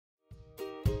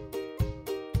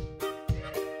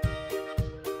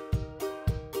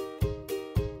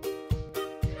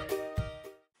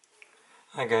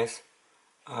Hi guys,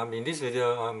 in this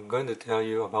video I'm going to tell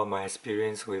you about my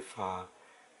experience with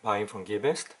buying from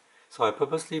Gearbest. So I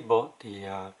purposely bought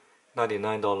the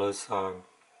 $99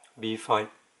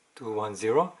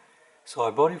 B5210. So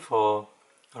I bought it for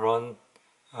around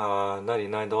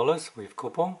 $99 with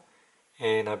coupon,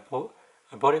 and I bought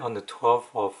it on the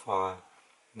 12th of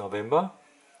November,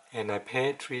 and I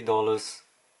paid $3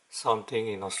 something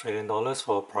in Australian dollars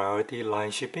for priority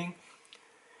line shipping.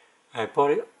 I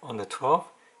bought it on the 12th,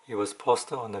 it was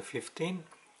posted on the 15th,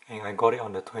 and I got it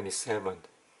on the 27th.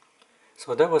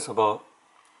 So that was about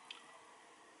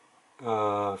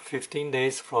 15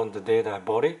 days from the day that I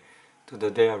bought it to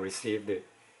the day I received it.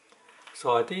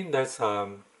 So I think that's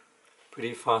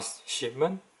pretty fast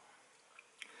shipment.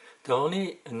 The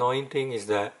only annoying thing is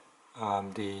that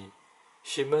the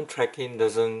shipment tracking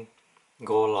doesn't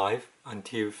go live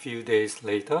until a few days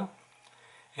later,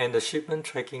 and the shipment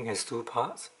tracking has two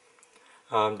parts.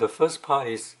 The first part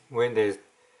is when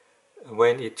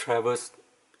it travels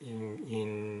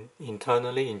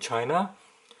internally in China.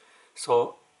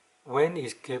 So when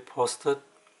it gets posted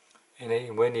and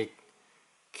then when it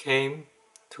came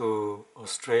to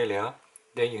Australia,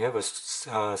 then you have a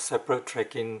separate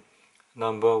tracking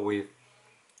number with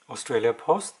Australia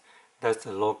Post. That's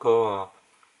the local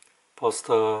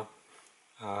postal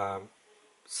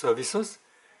services.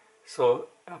 So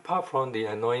apart from the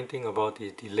annoying thing about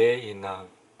the delay in the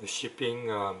shipping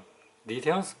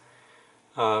details,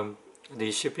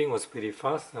 the shipping was pretty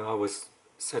fast, and I was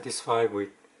satisfied with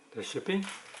the shipping.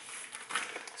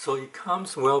 So it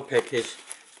comes well packaged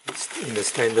in the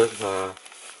standard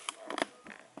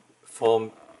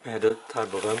foam padded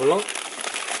type of envelope.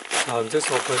 I'll just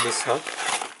open this up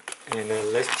and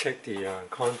let's check the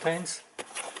contents.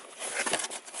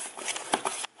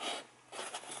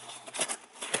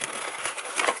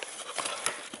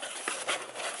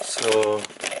 So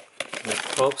the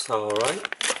props are alright,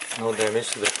 no damage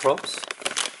to the props.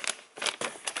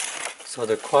 So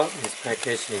the quad is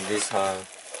packaged in this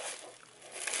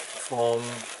foam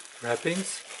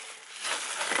wrappings,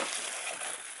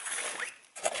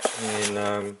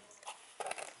 and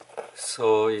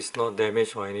so it's not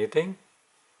damaged or anything,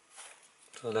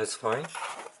 so that's fine.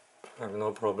 I have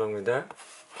no problem with that.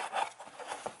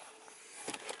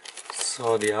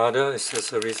 So the other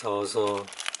accessories are also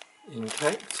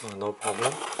intact, so no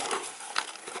problem.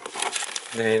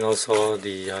 Then also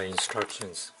the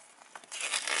instructions.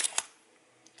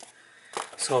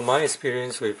 So my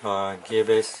experience with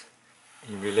Gearbest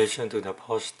in relation to the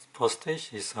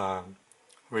postage is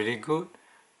really good.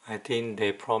 I think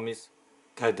they promised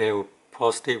that they will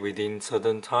post it within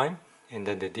certain time, and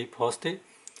then they did post it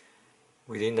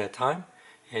within that time,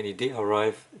 and it did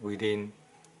arrive within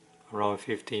around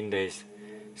 15 days.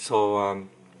 So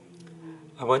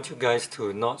I want you guys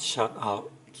to not shut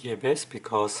out Gearbest,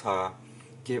 because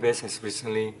Gearbest has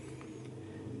recently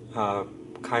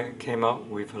came out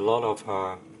with a lot of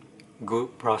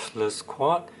good brushless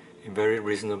quad and very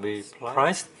reasonably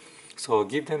priced. So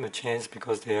give them a chance,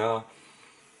 because they are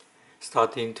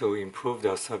starting to improve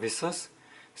their services.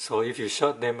 So if you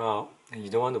shut them out and you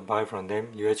don't want to buy from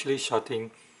them, you're actually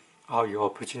shutting out your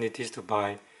opportunities to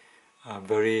buy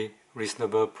very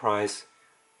reasonable price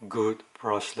good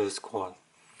brushless quad.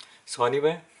 So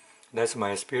anyway, that's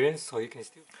my experience. So you can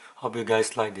still hope you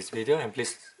guys like this video, and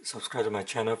please subscribe to my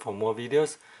channel for more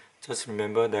videos. Just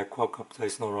remember that quadcopter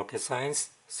is no rocket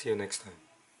science. See you next time.